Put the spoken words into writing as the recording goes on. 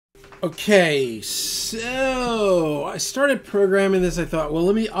Okay, so I started programming this. I thought,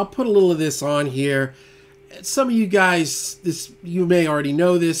 well, I'll put a little of this on here. Some of you guys, you may already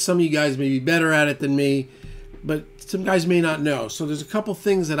know this. Some of you guys may be better at it than me, but some guys may not know. So there's a couple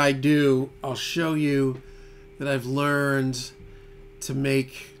things that I do. I'll show you that I've learned to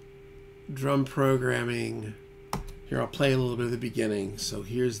make drum programming. Here, I'll play a little bit of the beginning. So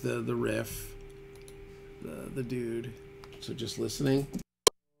here's the riff, the dude. So just listening.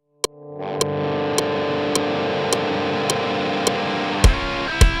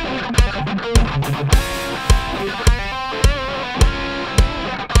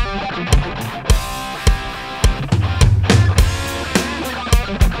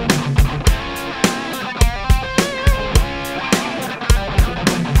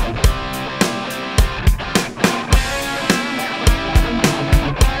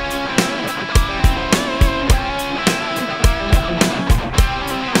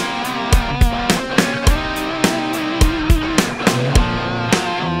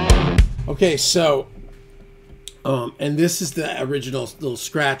 Okay, so, and this is the original little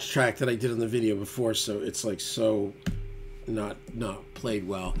scratch track that I did in the video before, so it's like so not played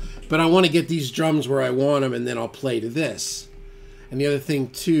well. But I want to get these drums where I want them, and then I'll play to this. And the other thing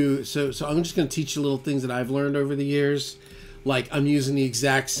too, so I'm just going to teach you little things that I've learned over the years. Like I'm using the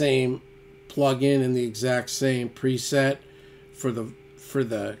exact same plugin and the exact same preset for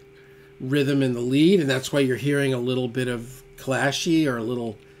the rhythm and the lead, and that's why you're hearing a little bit of clashy or a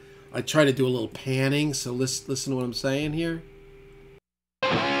little. I try to do a little panning, so listen to what I'm saying here.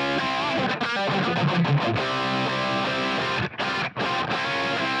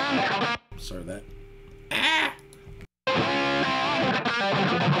 Sorry that. Ah!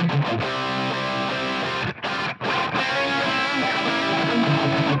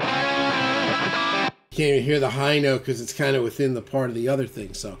 You can't even hear the high note because it's kind of within the part of the other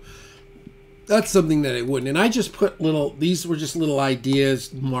thing, so that's something that I wouldn't. And I just put these were just little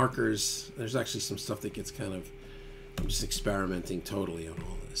ideas, markers. There's actually some stuff that gets kind of, I'm just experimenting totally on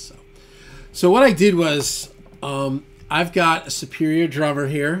all this. So what I did was, I've got a Superior drummer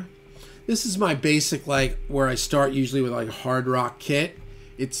here. This is my basic, like, where I start usually with like a hard rock kit.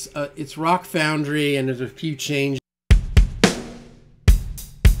 It's Rock Foundry, and there's a few changes.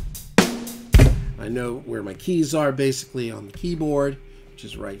 I know where my keys are basically on the keyboard, which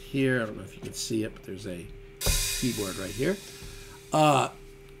is right here. I don't know if you can see it, but there's a keyboard right here.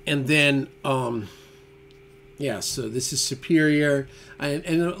 And then, yeah, so this is Superior. And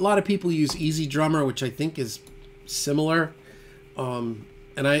a lot of people use Easy Drummer, which I think is similar. And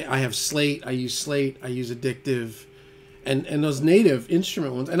I have Slate. I use Slate. I use Addictive. And those native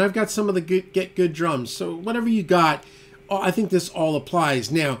instrument ones. And I've got some of the Get Good drums. So whatever you got, I think this all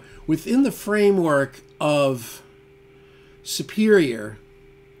applies. Now, within the framework of Superior,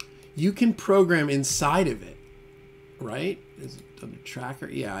 you can program inside of it, right? Is it under tracker?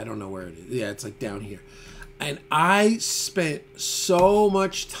 Yeah, I don't know where it is. Yeah, it's like down here. And I spent so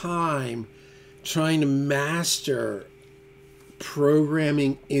much time trying to master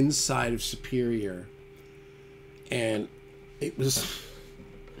programming inside of Superior. And it was,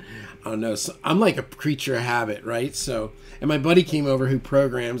 I don't know, so I'm like a creature of habit, right? So, and my buddy came over who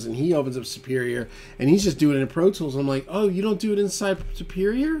programs, and he opens up Superior, and he's just doing it in Pro Tools. I'm like, oh, you don't do it inside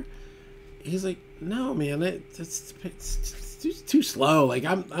Superior? He's like, no, man, it's too slow. Like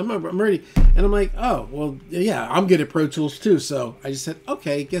I'm ready, and I'm like, oh, well, yeah, I'm good at Pro Tools too. So I just said,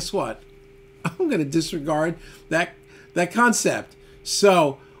 okay, guess what? I'm gonna disregard that concept.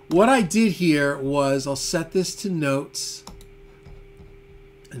 So what I did here was I'll set this to notes,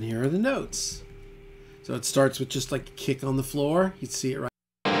 and here are the notes. So it starts with just like a kick on the floor. You'd see it right.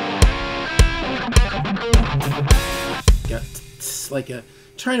 Got like a.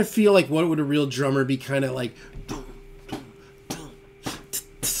 Trying to feel like what would a real drummer be, kind of like,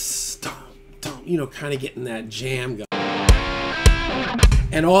 you know, kind of getting that jam going.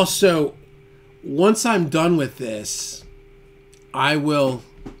 And also, once I'm done with this, I will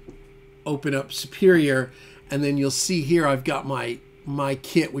open up Superior, and then you'll see here I've got my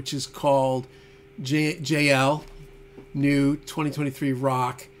kit, which is called JL, New 2023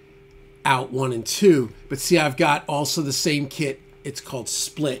 Rock Out 1 and 2. But see, I've got also the same kit. It's called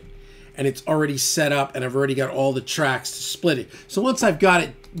Split, and it's already set up, and I've already got all the tracks to split it. So once I've got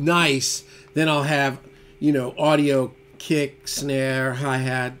it nice, then I'll have, you know, audio, kick, snare,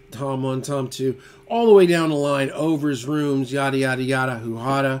 hi-hat, tom 1, tom 2, all the way down the line, overs, rooms, yada, yada, yada,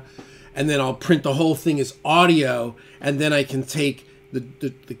 hoo-hada. And then I'll print the whole thing as audio, and then I can take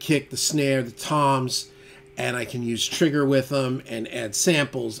the kick, the snare, the toms, and I can use trigger with them and add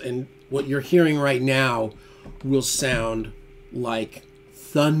samples. And what you're hearing right now will sound like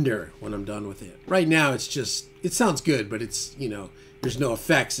thunder when I'm done with it. Right now, it's just, it sounds good, but it's, you know, there's no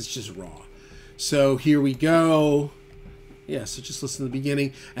effects. It's just raw. So here we go. Yeah, so just listen to the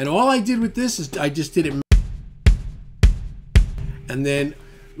beginning. And all I did with this is I just did it. And then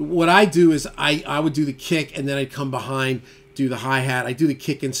what I do is I would do the kick, and then I'd come behind, do the hi-hat. I do the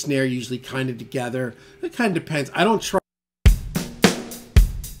kick and snare usually kind of together. It kind of depends. I don't try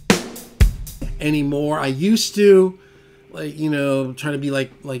anymore. I used to, like, you know, trying to be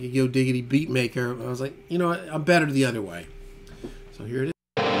like a Yo Diggity beat maker. I was like, you know what, I'm better the other way. So here it is.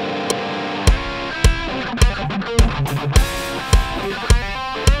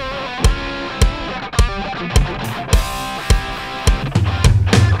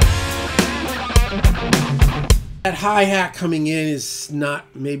 That hi-hat coming in is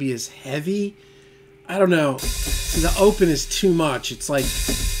not maybe as heavy. I don't know. See, the open is too much. It's like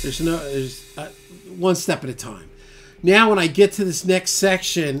there's one step at a time. Now when I get to this next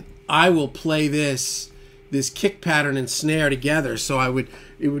section, I will play this kick pattern and snare together. So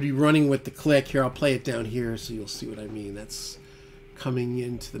it would be running with the click. Here, I'll play it down here so you'll see what I mean. That's coming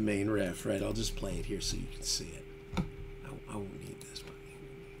into the main riff, right? I'll just play it here so you can see it. I won't need this, but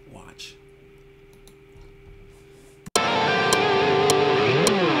watch.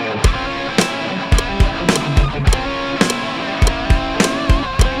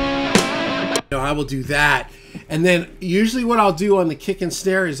 I will do that. And then usually what I'll do on the kick and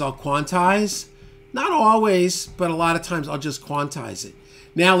snare is I'll quantize. Not always, but a lot of times I'll just quantize it.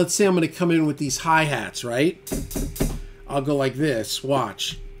 Now let's say I'm going to come in with these hi-hats, right? I'll go like this.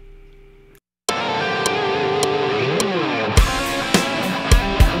 Watch.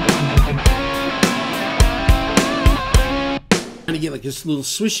 Trying to get like this little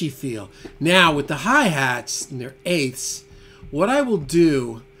swishy feel. Now with the hi-hats and their eighths, what I will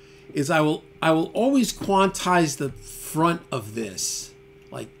do is I will always quantize the front of this,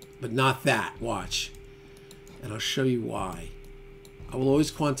 like, but not that. Watch, and I'll show you why. I will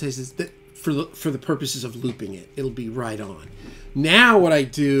always quantize this for the purposes of looping it. It'll be right on. Now what I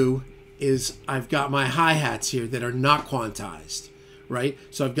do is I've got my hi-hats here that are not quantized, right?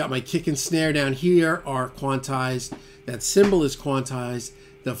 So I've got my kick and snare down here are quantized. That cymbal is quantized.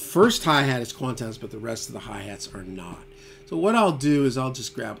 The first hi-hat is quantized, but the rest of the hi-hats are not. So what I'll do is I'll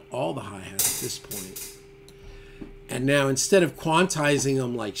just grab all the hi-hats at this point. And now instead of quantizing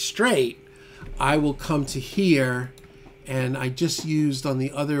them like straight, I will come to here, and I just used on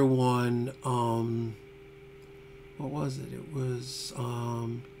the other one, what was it? It was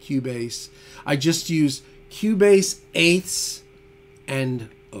Cubase. I just used Cubase eighths and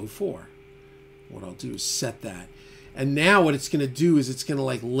 04. What I'll do is set that. And now what it's going to do is it's going to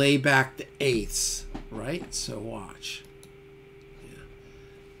like lay back the eighths, right? So watch.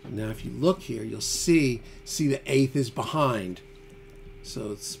 Now if you look here, you'll see the eighth is behind.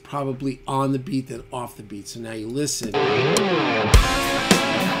 So it's probably on the beat then off the beat. So now you listen.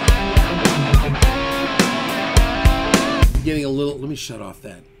 Getting a little, let me shut off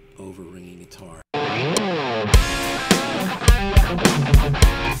that over-ringing guitar.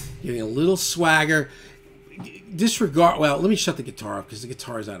 Getting a little swagger. Disregard, well, let me shut the guitar off because the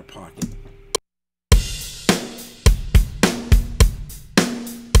guitar is out of pocket.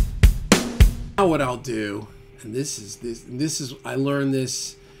 Now what I'll do, and this is I learned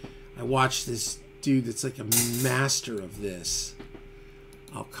this, I watched this dude that's like a master of this.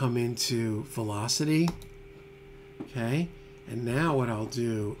 I'll come into velocity, okay, and now what I'll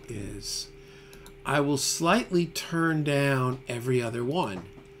do is I will slightly turn down every other one,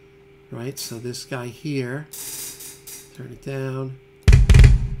 right? So this guy here, turn it down.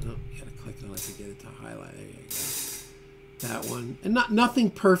 Oh, you gotta click on it to get it to highlight. There you go. That one, and nothing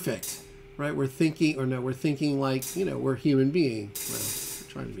perfect. Right, we're thinking like, you know, we're human being. Well, we're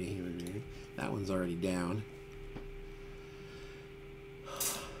trying to be a human being. That one's already down.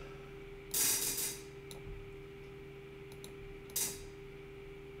 There's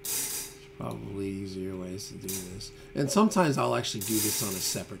probably easier ways to do this. And sometimes I'll actually do this on a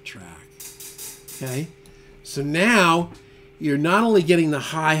separate track. Okay? So now you're not only getting the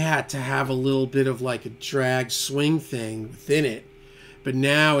hi-hat to have a little bit of like a drag swing thing within it, but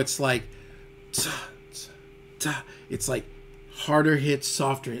now it's like it's like harder hits,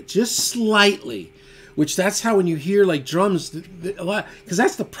 softer hits, just slightly, which that's how when you hear like drums a lot, because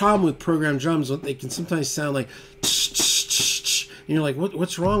that's the problem with programmed drums. They can sometimes sound like and you're like,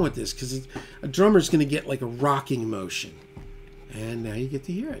 what's wrong with this? Because a drummer's going to get like a rocking motion, and now you get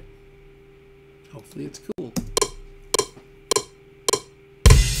to hear it. Hopefully it's cool.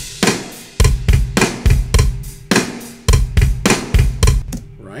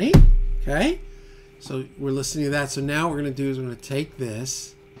 Right? Okay, So we're listening to that. So now what we're going to do is we're going to take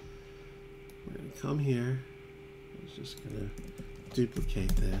this. We're going to come here. I'm just going to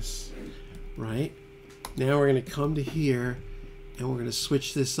duplicate this. Right? Now we're going to come to here and we're going to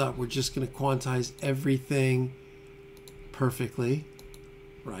switch this up. We're just going to quantize everything perfectly.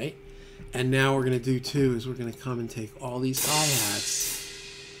 Right? And now what we're going to do too is we're going to come and take all these hi-hats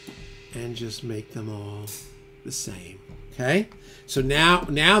and just make them all the same. Okay? So now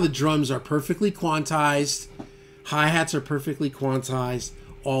the drums are perfectly quantized. Hi-hats are perfectly quantized.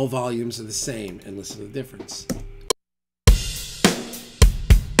 All volumes are the same. And listen to the difference.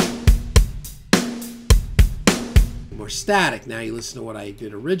 More static. Now you listen to what I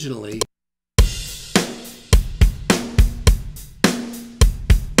did originally.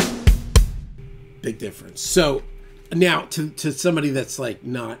 Big difference. So now to somebody that's like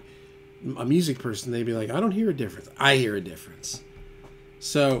not a music person, they'd be like, I don't hear a difference. I hear a difference.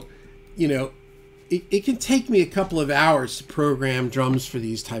 So, you know, it can take me a couple of hours to program drums for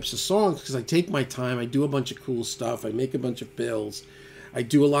these types of songs because I take my time. I do a bunch of cool stuff. I make a bunch of fills. I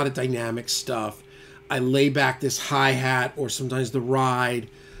do a lot of dynamic stuff. I lay back this hi-hat or sometimes the ride.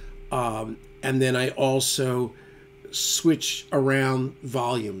 And then I also switch around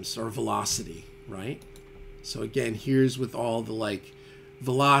volumes or velocity, right? So again, here's with all the like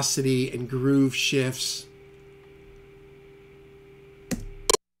velocity and groove shifts.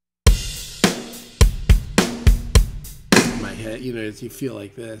 My head, you know, you feel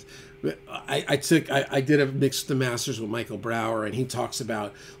like this. I did a mix the masters with Michael Brower, and he talks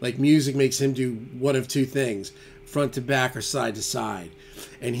about like music makes him do one of two things: front to back or side to side.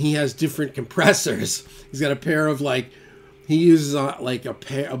 And he has different compressors. He's got a pair of like, he uses like a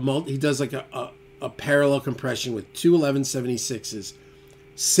pair of he does like a parallel compression with two 1176s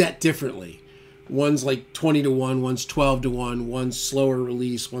set differently. One's like 20 to 1, one's 12 to 1, one's slower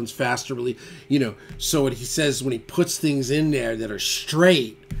release, one's faster release. You know, so what he says when he puts things in there that are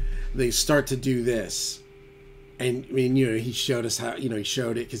straight, they start to do this. And I mean, you know, he showed us how, you know, he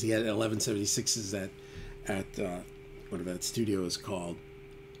showed it because he had 1176s at whatever that studio is called.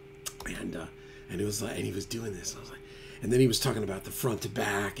 And it was like, and he was doing this. I was like, and then he was talking about the front to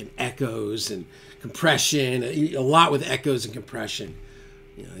back and echoes and compression, a lot with echoes and compression.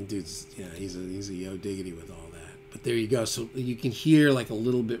 You know, and dude's, yeah, he's a yo diggity with all that. But there you go. So you can hear like a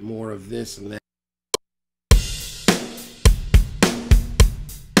little bit more of this and that.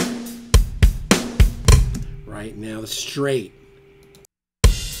 Right now, the straight.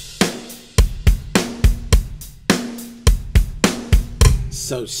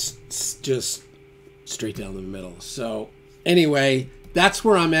 So just straight down the middle. So anyway, that's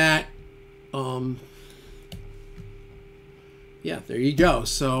where I'm at. Yeah, there you go.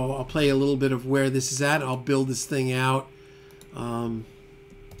 So I'll play a little bit of where this is at. I'll build this thing out. I'm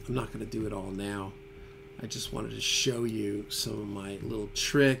not going to do it all now. I just wanted to show you some of my little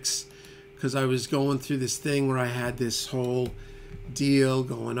tricks because I was going through this thing where I had this whole deal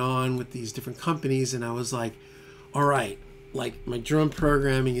going on with these different companies, and I was like, all right, like my drum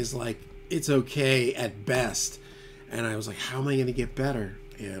programming is like, it's okay at best. And I was like, how am I going to get better?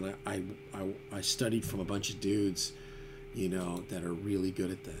 And I studied from a bunch of dudes, you know, that are really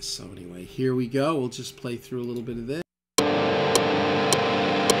good at this. So anyway, here we go. We'll just play through a little bit of this.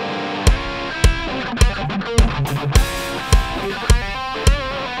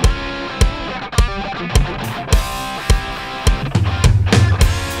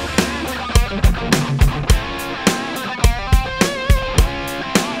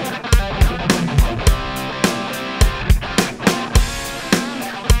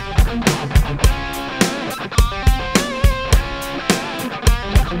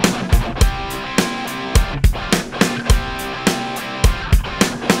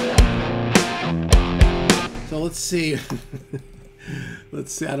 So let's see.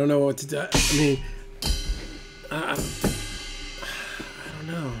 Let's see. I don't know what to do. I mean, I don't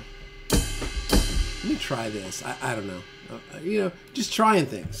know. Let me try this. I don't know. You know, just trying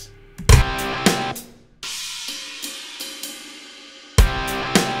things.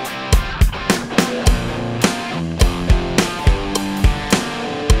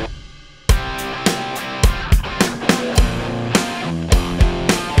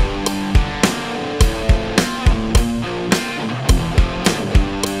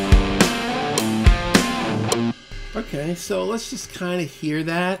 Okay, so let's just kind of hear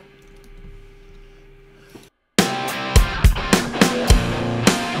that.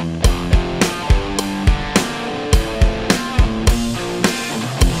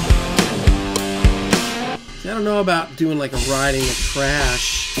 See, I don't know about doing like a riding a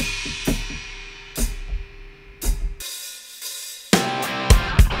crash.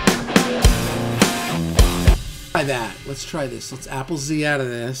 try that. Let's try this. Let's Apple Z out of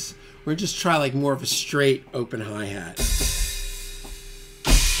this. We're gonna just try like more of a straight open hi-hat.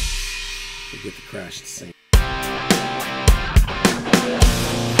 We'll get the crash at the same.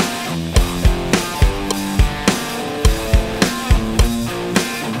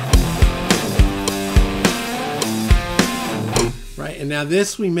 Right, and now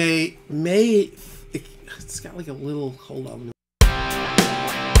this we may it's got like a little, hold on.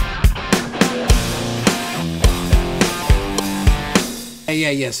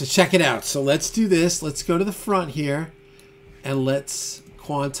 Yeah, so check it out. So let's do this. Let's go to the front here and let's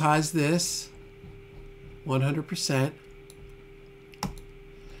quantize this 100%.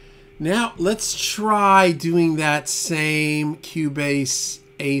 Now let's try doing that same Cubase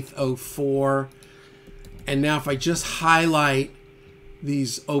 804. And now if I just highlight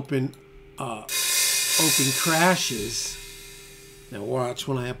these open crashes, now watch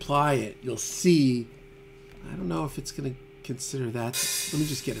when I apply it, you'll see, I don't know if it's going to consider that. Let me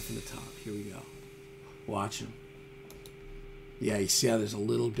just get it from the top. Here we go. Watch them. Yeah, you see how there's a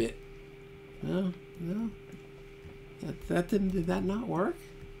little bit. No. Did that not work?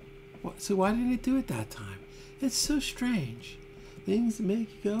 So why didn't it do it that time? It's so strange. Things that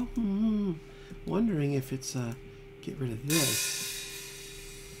make you go, wondering if it's get rid of this.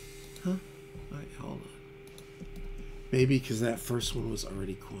 Huh? All right, hold on. Maybe because that first one was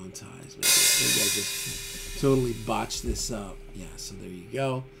already quantized. Maybe I just totally botched this up. Yeah, so there you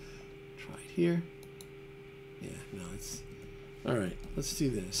go. Try it here. Yeah, no, it's... All right, let's do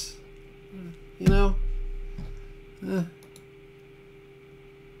this. You know? Try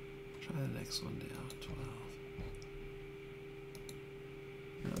the next one down. 12.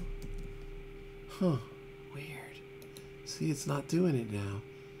 No. Huh. Weird. See, it's not doing it now.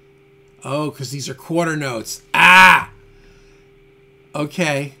 Oh, because these are quarter notes. Ah!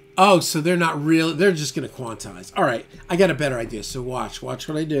 Okay. Oh, so they're not real. They're just going to quantize. All right. I got a better idea. So watch. Watch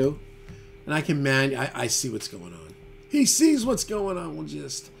what I do. And I can I see what's going on. He sees what's going on. We'll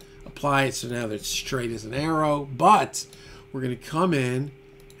just apply it so now that it's straight as an arrow. But we're going to come in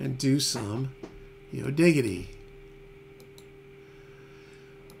and do some diggity.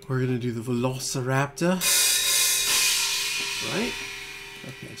 We're going to do the Velociraptor. Right?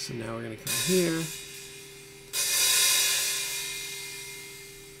 Okay, so now we're going to come here.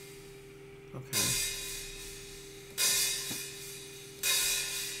 Okay.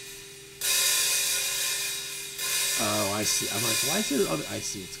 Oh, I see. I'm like, why is there other... I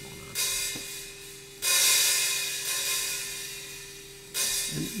see what's going on.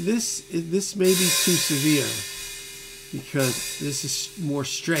 And this may be too severe because this is more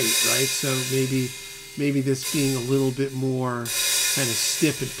straight, right? So maybe this being a little bit more kind of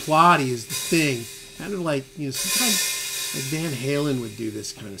stiff and plotty is the thing. Kind of like, sometimes like Van Halen would do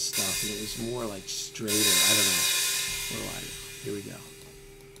this kind of stuff, and it was more like straighter. I don't know. What do I know? Here we go.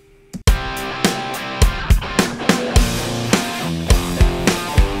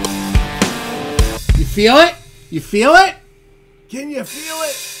 You feel it? You feel it? Can you feel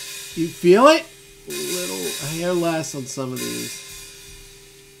it? You feel it? A little hair less on some of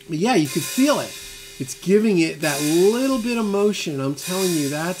these. But yeah, you could feel it. It's giving it that little bit of motion. I'm telling you,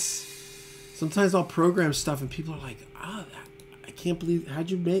 that's... Sometimes I'll program stuff and people are like, I can't believe, how'd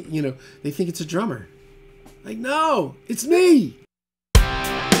you make... they think it's a drummer. Like, no, it's me.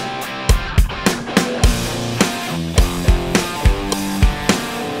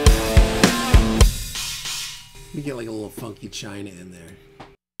 Let me get like a little funky China in there.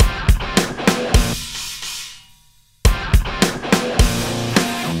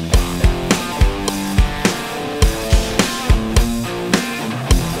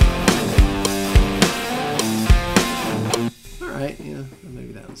 Alright,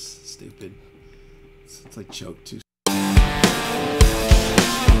 maybe that was stupid. It's like choke too.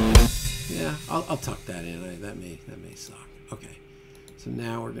 Yeah, I'll tuck that in. That may suck. Okay. So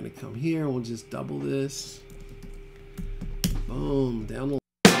now we're gonna come here and we'll just double this. Boom, down the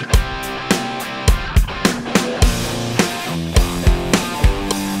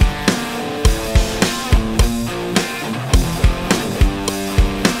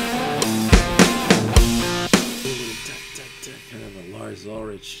kind of a Lars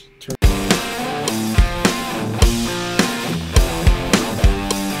Ulrich turn.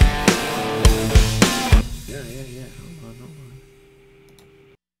 Yeah. Hold on.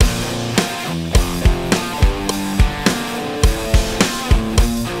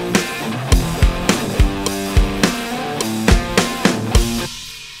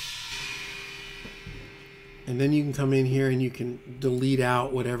 And then you can come in here and you can delete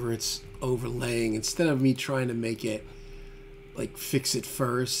out whatever it's overlaying instead of me trying to make it like fix it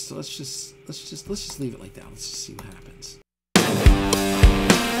first. So let's just leave it like that. Let's just see what happens.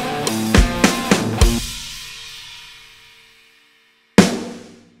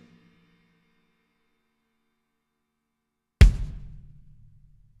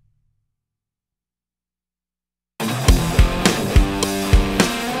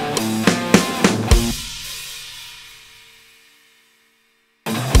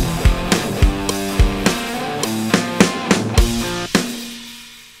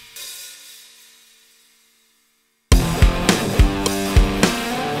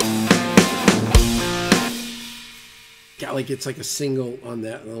 Like it's like a single on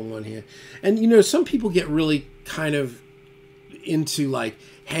that little one here. And you know, some people get really kind of into like,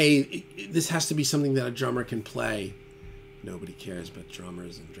 hey, this has to be something that a drummer can play. Nobody cares but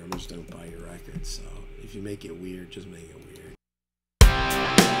drummers, and drummers don't buy your records. So if you make it weird, just make it weird.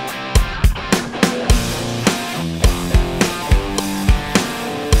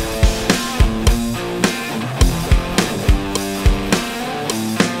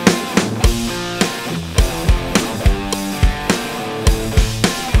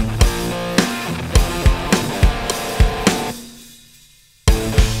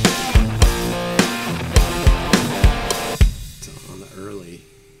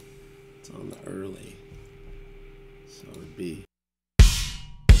 Early, so it would be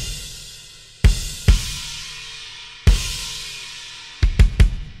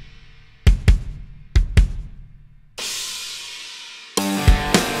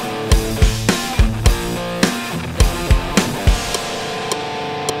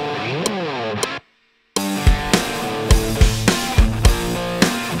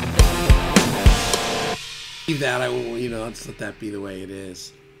leave that. I will, you know, let's let that be the way it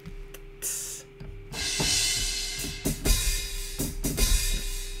is.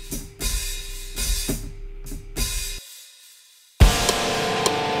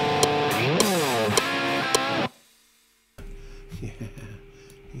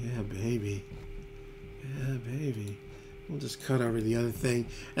 Yeah, baby. Yeah, baby. We'll just cut over the other thing.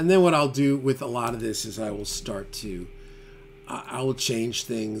 And then what I'll do with a lot of this is I will start to, I will change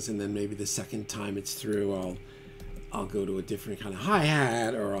things, and then maybe the second time it's through, I'll go to a different kind of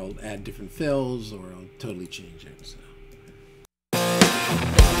hi-hat, or I'll add different fills, or I'll totally change it. So.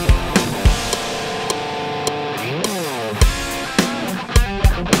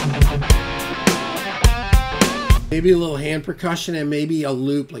 Maybe a little hand percussion, and maybe a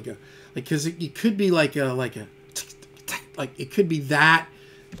loop, because it could be like it could be that,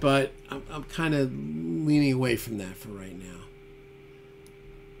 but I'm kind of leaning away from that for right now.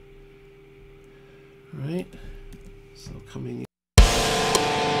 All right, so coming in.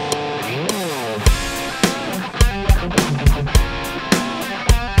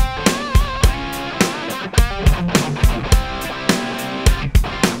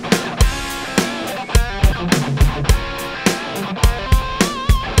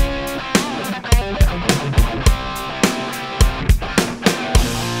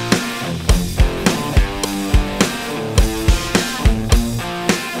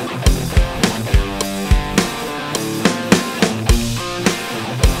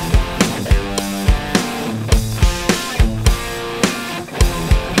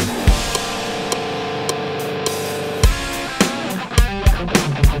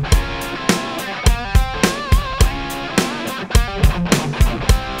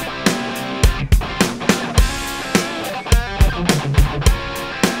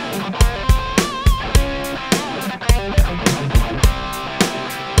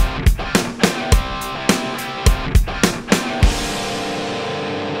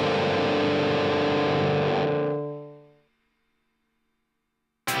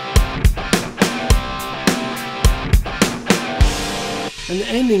 And the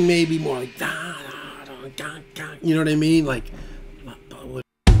ending may be more like da, da, da, da, da, you know what I mean? Like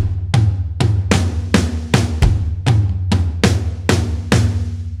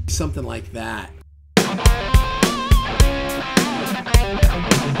something like that.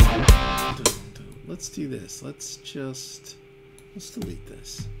 Let's do this. Let's delete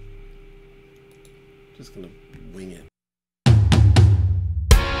this. Just gonna wing it.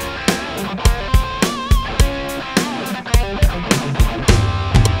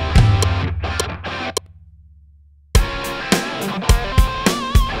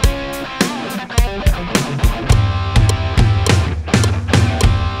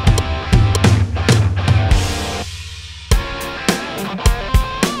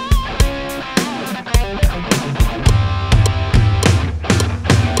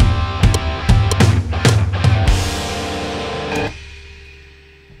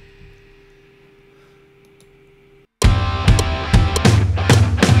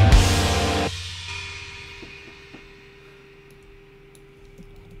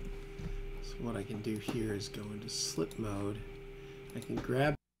 what I can do here is go into slip mode. I can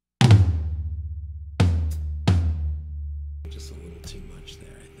grab just a little too much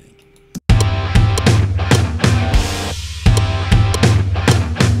there, I think.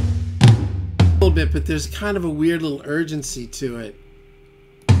 A little bit, but there's kind of a weird little urgency to it.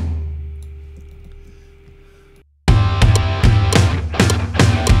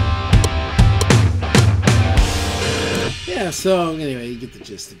 Yeah, so anyway, you get the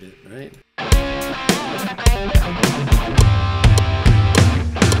gist of it, right?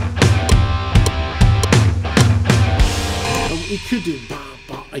 You could do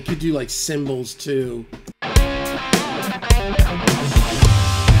I could do like cymbals too.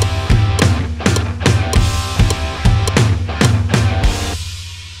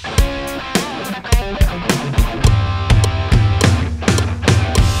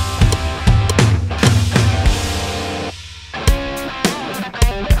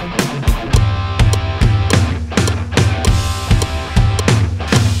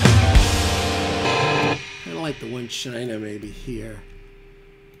 The one China maybe here.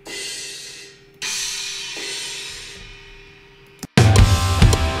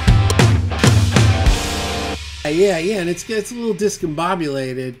 Yeah, and it's a little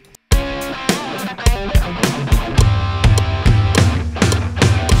discombobulated.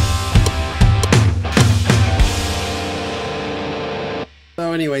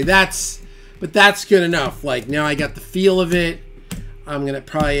 So anyway, that's good enough. Like now I got the feel of it. I'm going to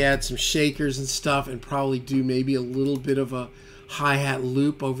probably add some shakers and stuff and probably do maybe a little bit of a hi-hat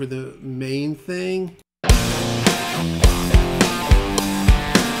loop over the main thing.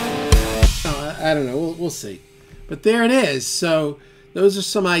 I don't know. We'll see. But there it is. So those are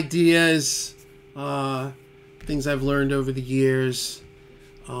some ideas, things I've learned over the years,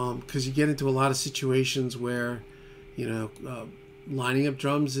 because you get into a lot of situations where, you know, lining up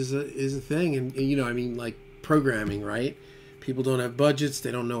drums is a thing. And, you know, I mean, like programming, right? People don't have budgets.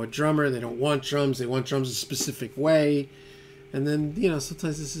 They don't know a drummer. They don't want drums. They want drums a specific way. And then, you know,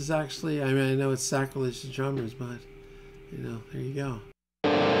 sometimes this is actually, I mean, I know it's sacrilege to drummers, but, you know, there you go.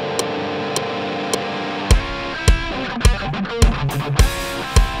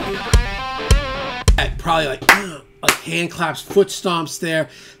 Probably like hand claps, foot stomps there.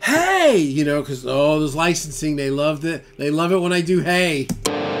 Hey! You know, because, oh, there's licensing. They love it. They love it when I do hey.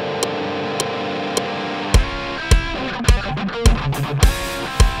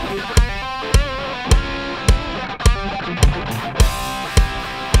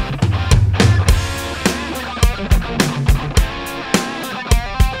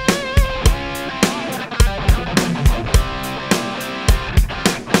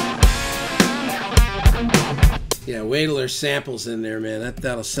 Yeah, wait till there's samples in there, man.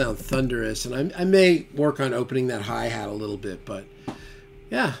 That'll sound thunderous. And I may work on opening that hi-hat a little bit, but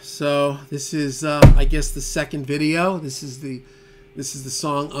yeah. So this is, I guess, the second video. This is the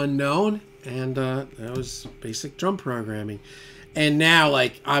song Unknown, and that was basic drum programming. And now,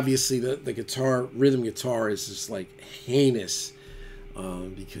 like, obviously the guitar, rhythm guitar is just like heinous,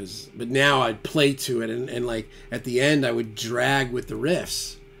 but now I'd play to it, and like at the end I would drag with the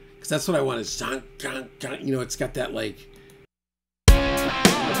riffs. Because that's what I want is, you know, it's got that like... Yeah, I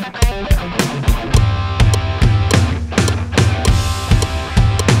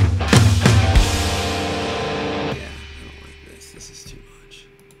don't like this. This is too much.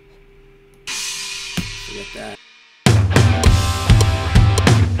 Forget that.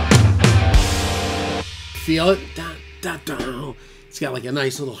 Feel it? It's got like a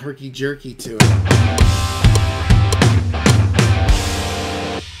nice little herky-jerky to it.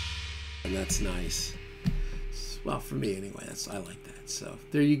 And that's nice. Well, for me anyway, I like that. So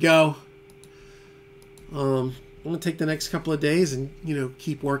there you go. I'm gonna take the next couple of days and, you know,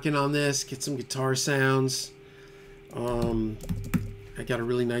 keep working on this, get some guitar sounds. I got a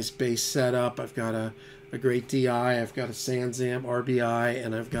really nice bass setup. I've got a great DI. I've got a SansAmp RBI,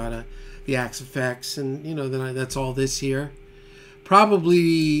 and I've got the Axe FX, and you know, then that's all this here.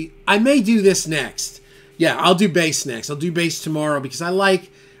 Probably I may do this next. Yeah, I'll do bass next. I'll do bass tomorrow because I like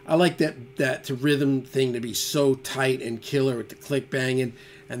that rhythm thing to be so tight and killer with the click banging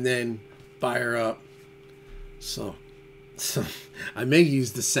and then fire up. So I may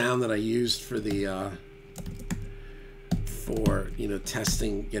use the sound that I used for the you know,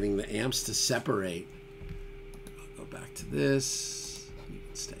 testing, getting the amps to separate. I'll go back to this. You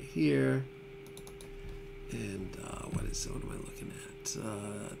can stay here. And what am I looking at?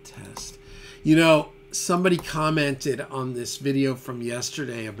 Test. You know, somebody commented on this video from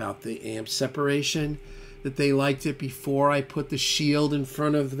yesterday about the amp separation, that they liked it before I put the shield in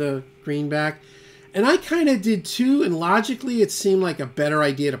front of the greenback. And I kind of did too, and logically it seemed like a better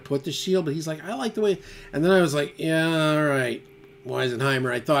idea to put the shield, but he's like, I like the way, and then I was like, yeah, all right,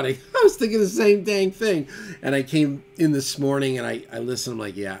 Weisenheimer. I was thinking the same dang thing, and I came in this morning and I listened, I'm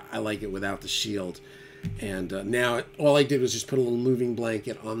like, yeah, I like it without the shield. And now all I did was just put a little moving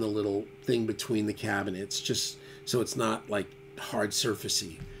blanket on the little thing between the cabinets, just so it's not like hard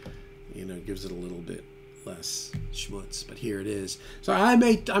surfacey, you know, gives it a little bit less schmutz. But here it is. So I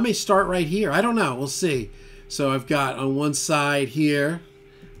may start right here. I don't know. We'll see. So I've got on one side here,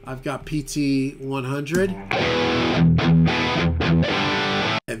 I've got PT 100.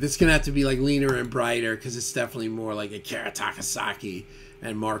 And this is gonna have to be like leaner and brighter because it's definitely more like a Kara Takasaki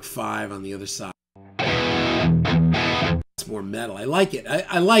and Mark V on the other side. It's more metal. I like it.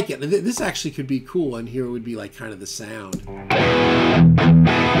 I like it. This actually could be cool, and here would be like kind of the sound.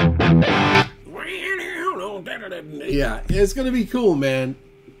 Yeah, it's gonna be cool, man.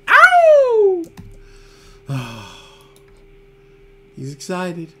 Ow! Oh, he's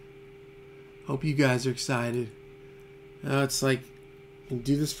excited. Hope you guys are excited. It's like, you can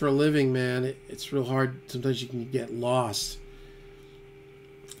do this for a living, man. It's real hard. Sometimes you can get lost.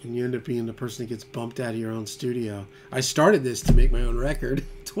 And you end up being the person that gets bumped out of your own studio. I started this to make my own record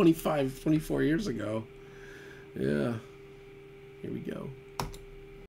 24 years ago. Yeah. Here we go.